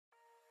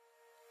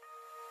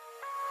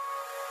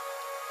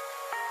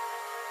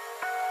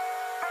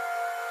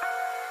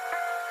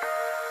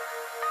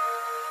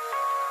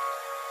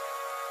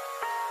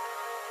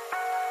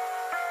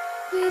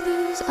We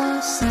lose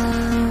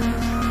ourselves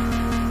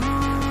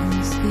in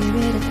the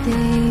spirit of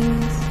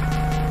things.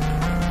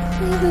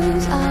 We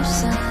lose our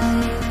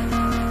sight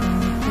when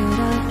we put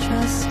our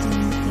trust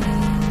in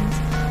things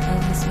of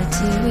this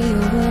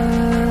material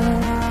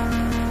world,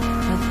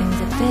 of things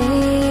that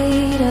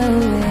fade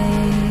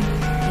away.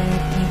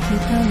 Let me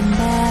keep coming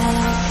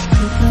back,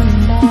 keep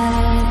coming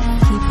back,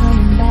 keep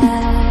coming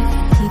back,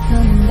 keep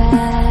coming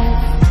back,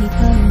 keep coming back, keep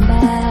coming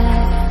back,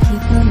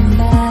 keep coming back, keep coming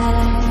back,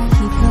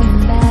 keep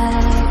coming back,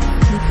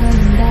 keep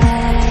coming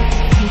back,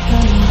 keep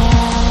coming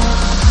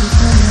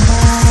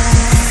back.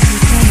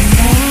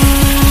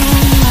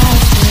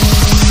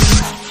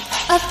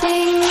 Of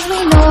things we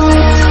know.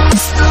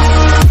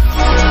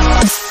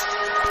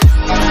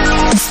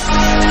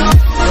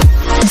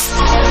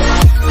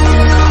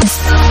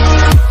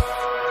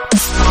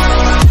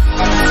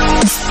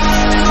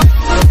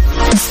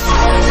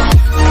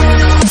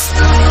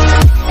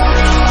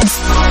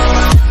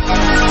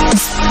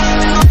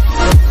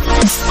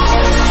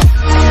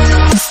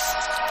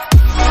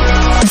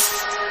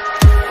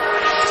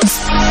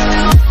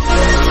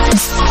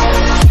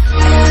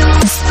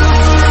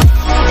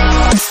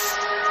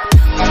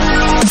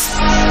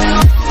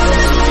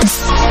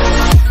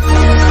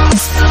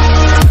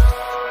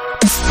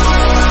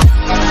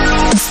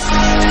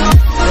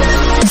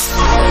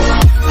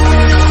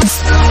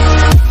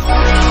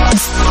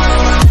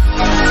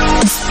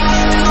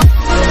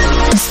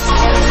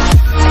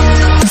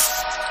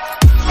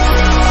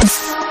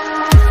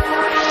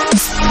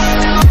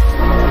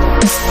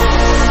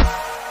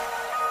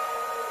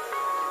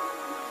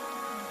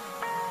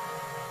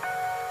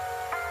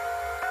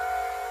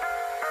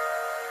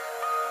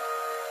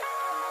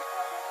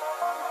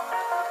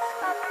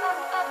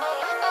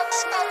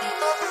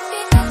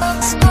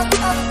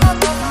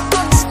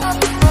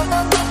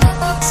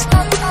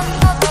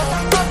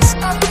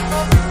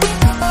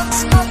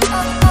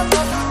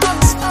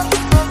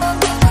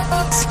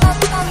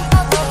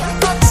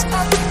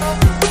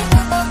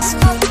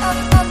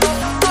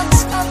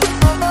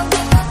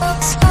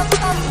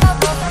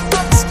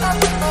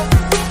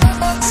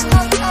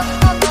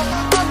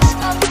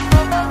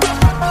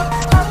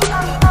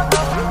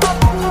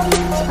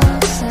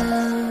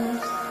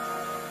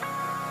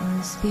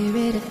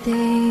 Spirit of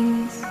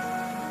things,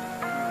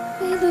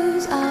 we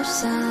lose our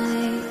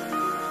sight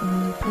when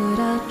we put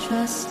our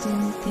trust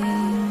in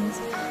things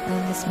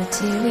of this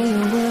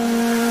material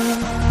world,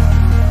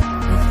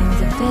 the things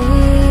that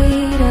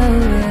fade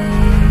away.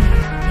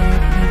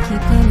 Let me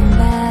keep coming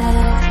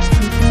back,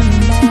 keep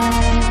coming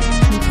back,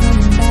 keep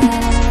coming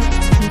back,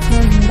 keep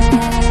coming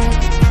back,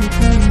 keep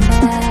coming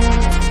back,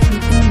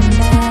 keep coming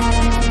back,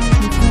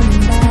 keep coming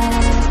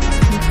back,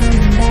 keep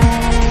coming back,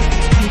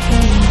 keep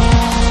coming back.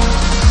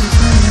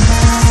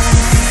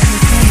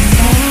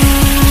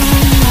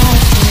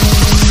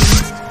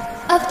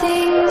 Of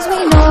things we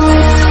know.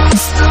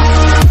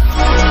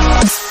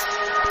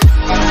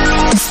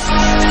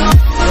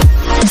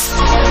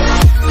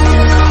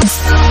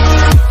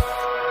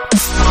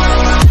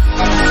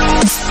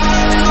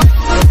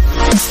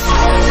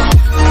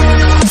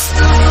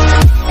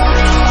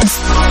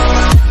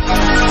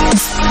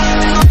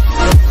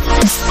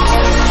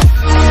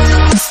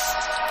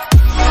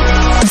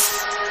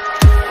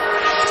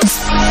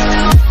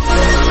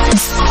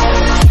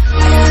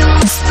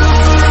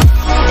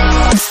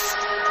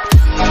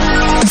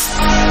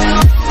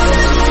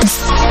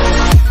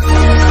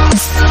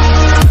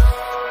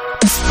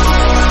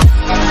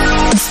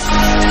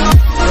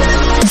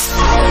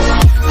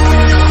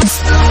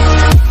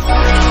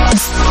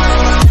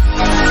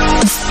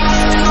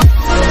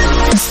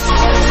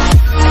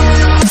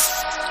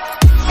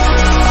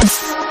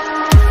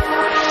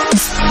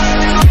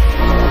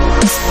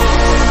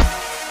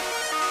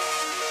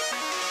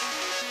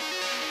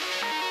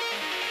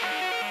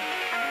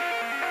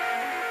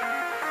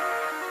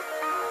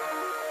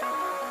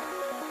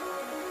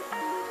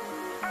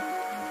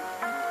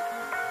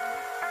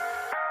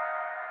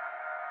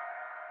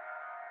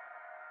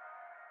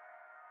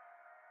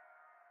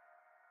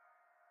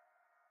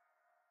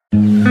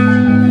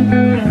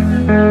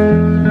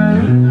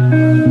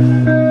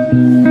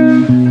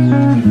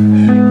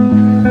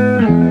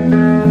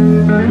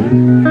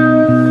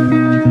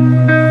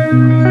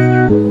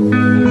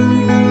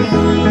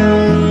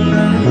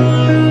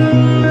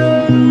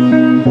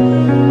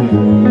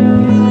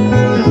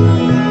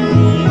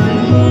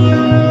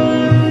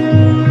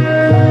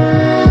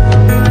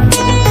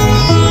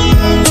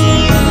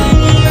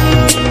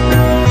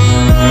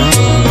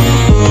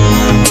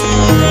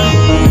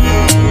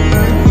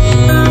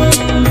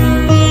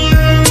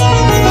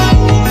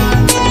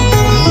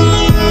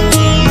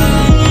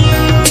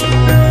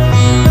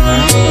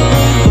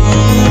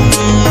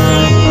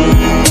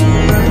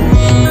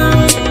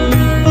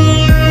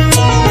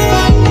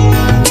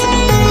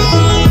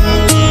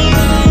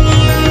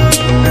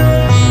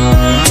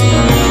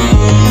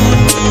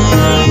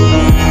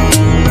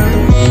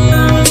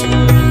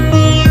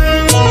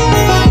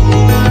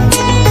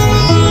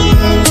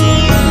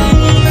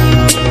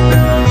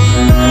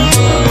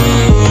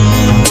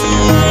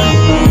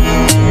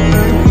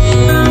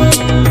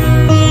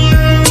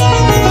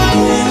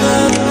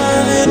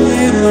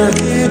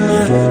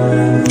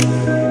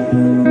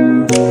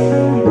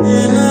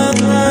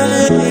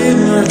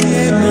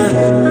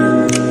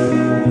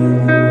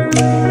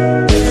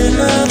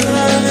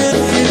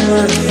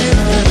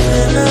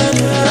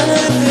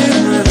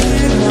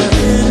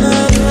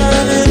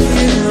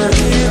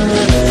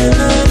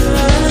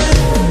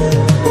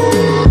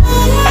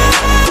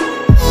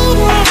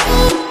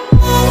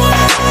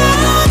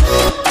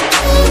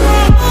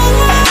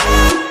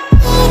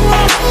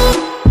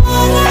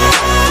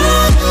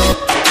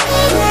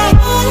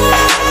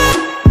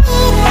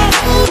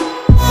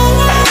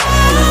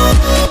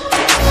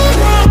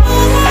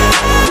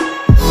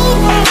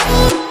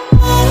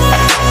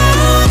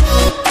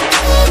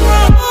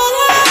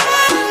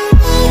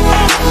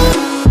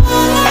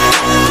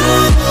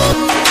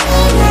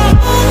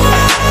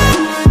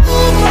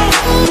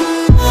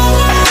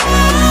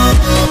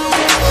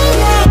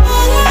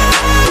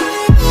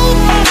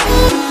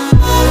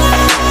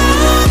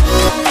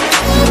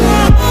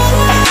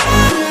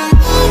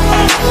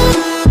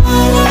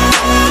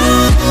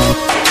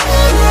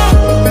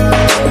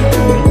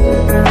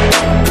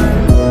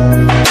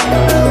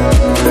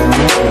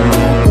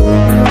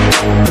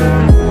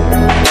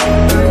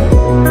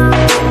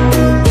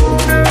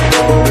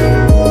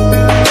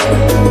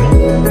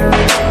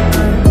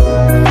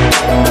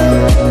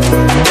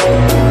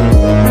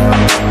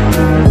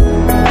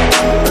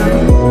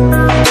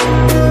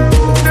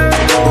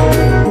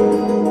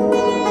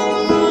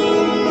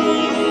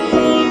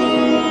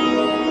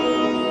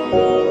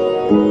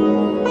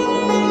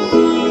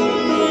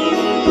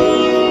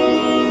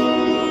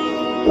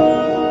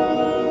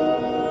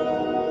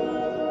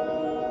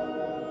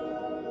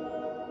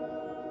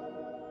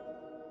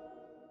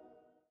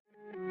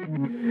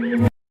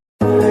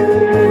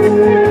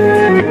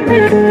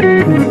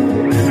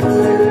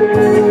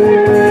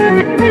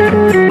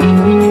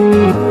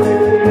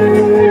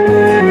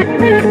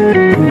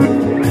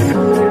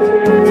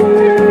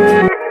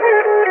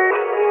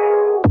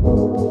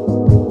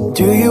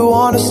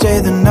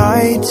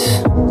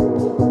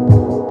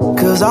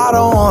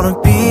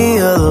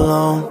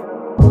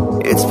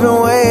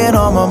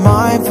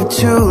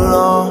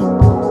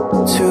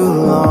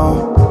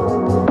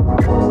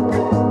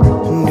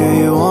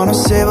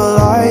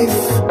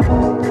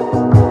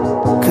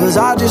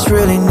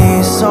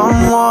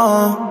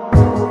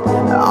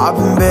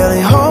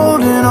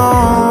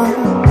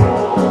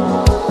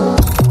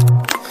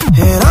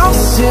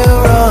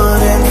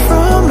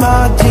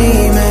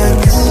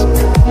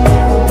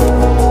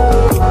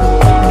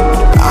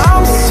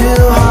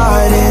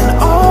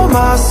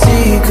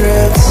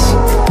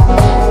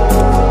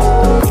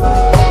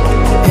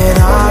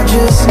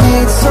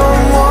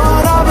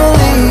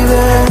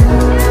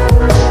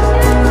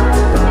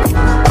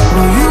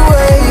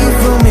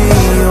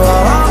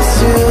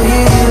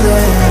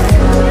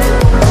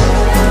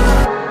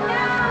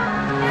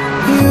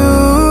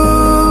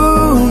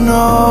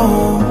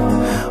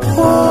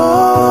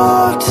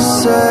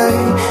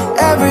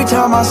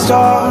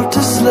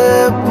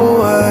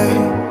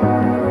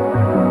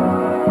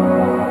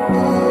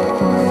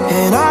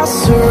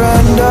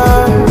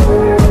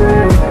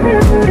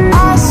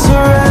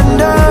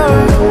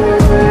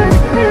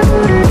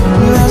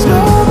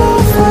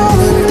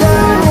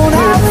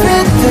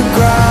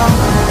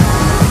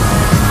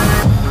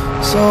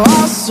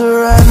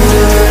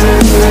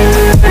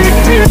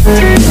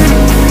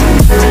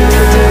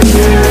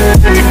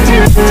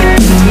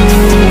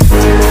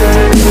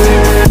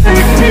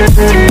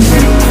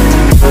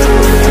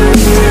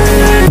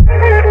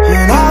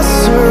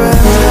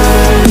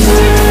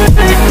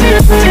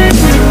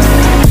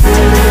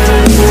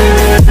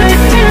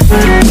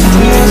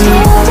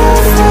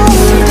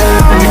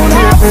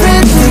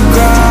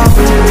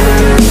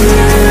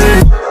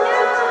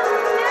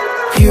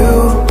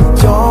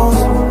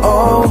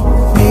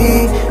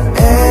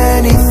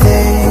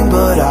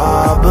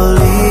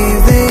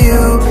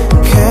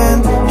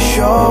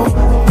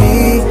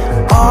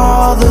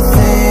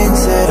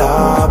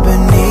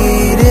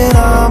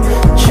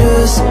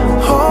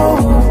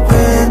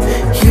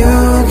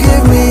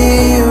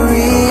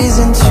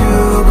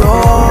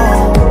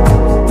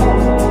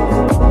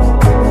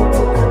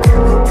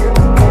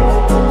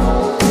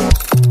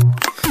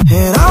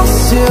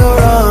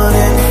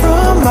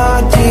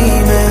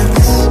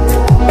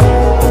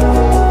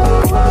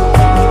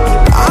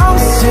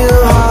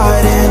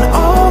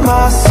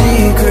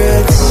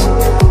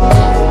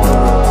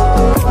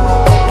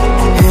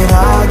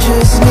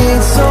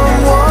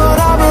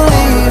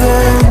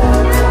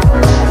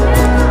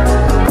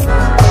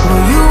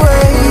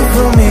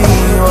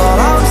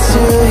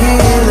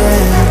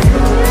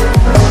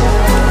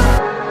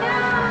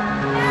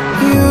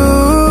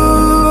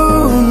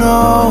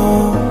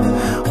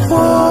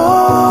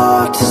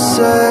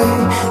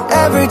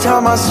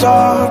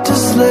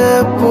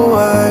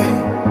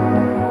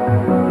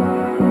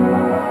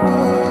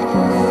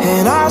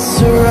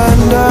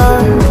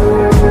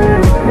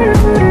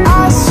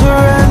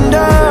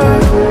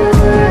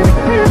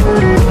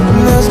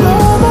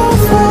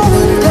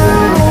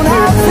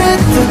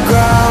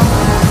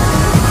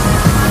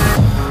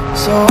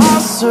 So I'll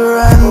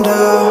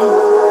surrender.